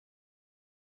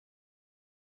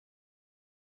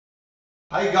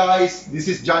Hi guys, this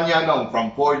is John Yanong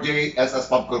from 4J SS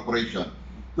Pub Corporation.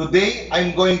 Today,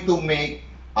 I'm going to make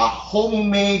a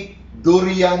homemade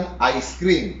durian ice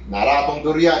cream. Naratong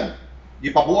durian.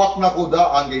 Gipabuak na ko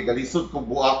da ang galisod ko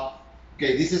buak.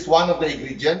 Okay, this is one of the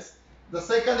ingredients. The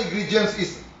second ingredients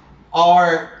is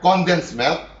our condensed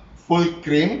milk, full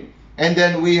cream. And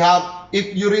then we have,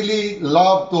 if you really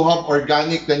love to have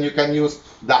organic, then you can use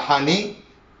the honey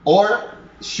or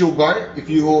sugar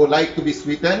if you like to be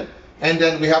sweetened. And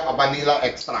then we have a vanilla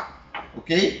extract.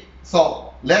 Okay,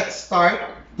 so let's start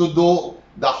to do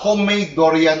the homemade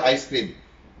durian ice cream.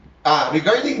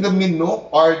 Regarding the menu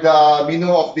or the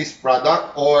menu of this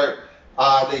product or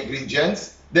the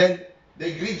ingredients, then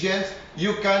the ingredients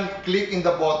you can click in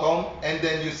the bottom and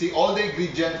then you see all the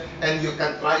ingredients and you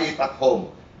can try it at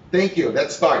home. Thank you.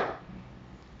 Let's start.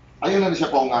 Ayun na siya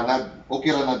pong nag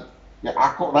okay ra nag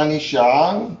ako ra ni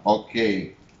siyang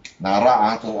okay.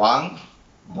 Nara ato ang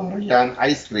durian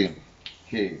ice cream.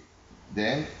 Okay.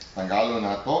 Then, tanggalo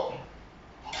na to.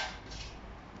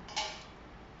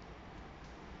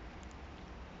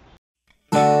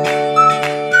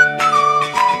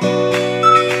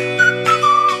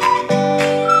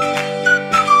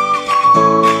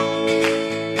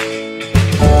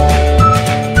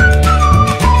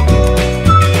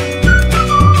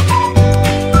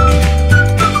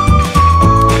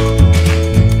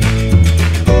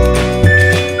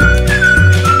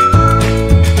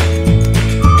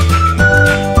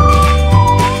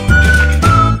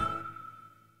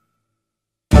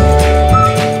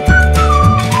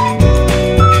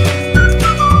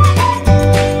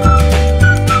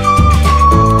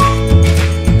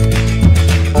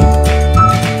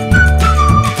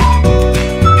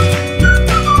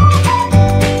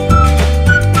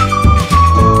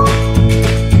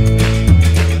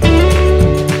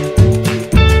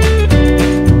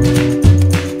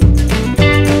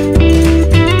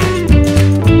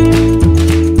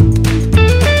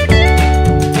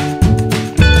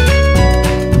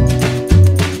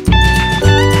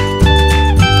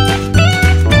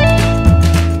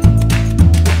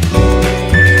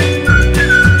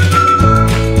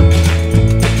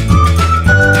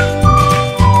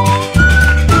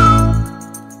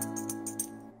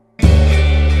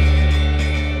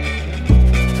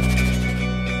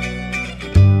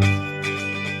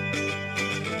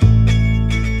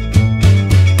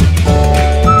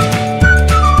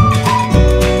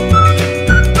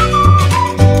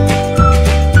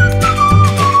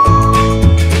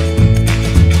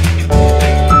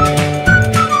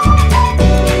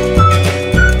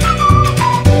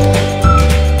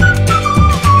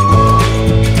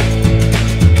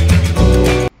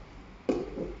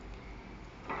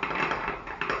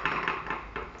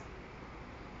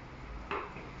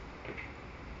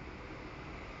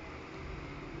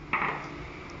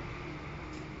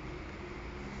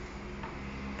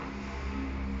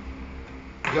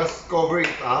 Just cover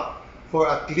it up for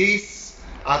at least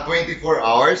 24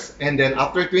 hours, and then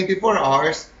after 24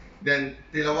 hours, then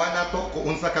tilawan na to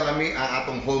kung unsa kalami ang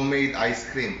atong homemade ice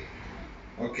cream.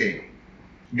 Okay.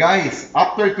 Guys,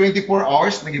 after 24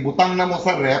 hours, nagibutang na mo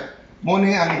sa ref, mo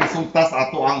ni ang resulta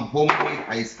sa ato ang homemade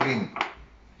ice cream.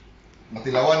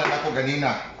 Natilawan na nako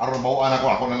ganina, aron mauan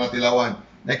ako na natilawan.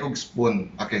 Na kog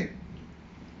spoon. Okay.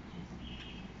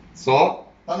 So,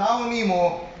 tanawon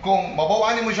nimo kung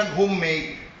mabawaan mo siyang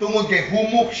homemade, tungod kay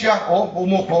humok siya,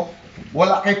 humok ko.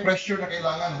 Wala kay pressure na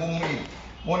kailangan homemade.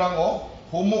 Munang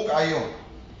humok ayo.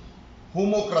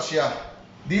 Humok ra siya.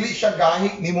 Dili siya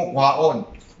gahi nimo kuhaon.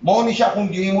 Mao ni siya kung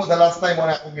gihimo the last time mo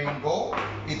na akong mango.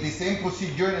 It is same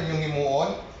procedure na yung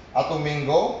himuon atong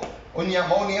mango. Unya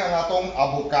mao ni ang atong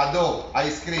avocado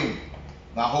ice cream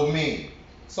na homemade.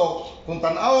 So, kung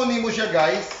tan-aw nimo siya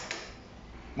guys,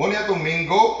 mo ni atong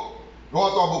mango,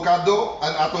 ato avocado,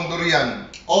 and atong durian.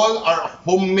 All are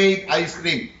homemade ice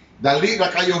cream. Dali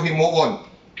na kayo himuon.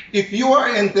 If you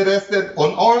are interested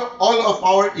on all of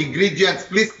our ingredients,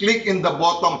 please click in the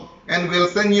bottom and we'll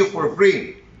send you for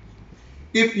free.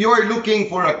 If you are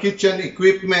looking for a kitchen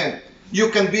equipment, you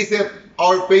can visit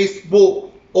our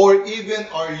Facebook or even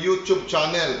our YouTube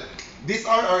channel. These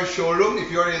are our showroom.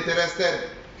 If you are interested,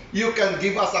 you can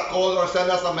give us a call or send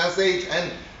us a message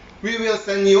and we will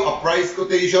send you a price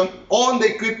quotation on the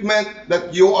equipment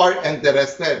that you are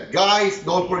interested. Guys,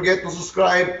 don't forget to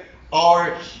subscribe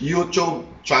our YouTube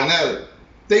channel.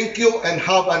 Thank you and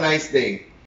have a nice day.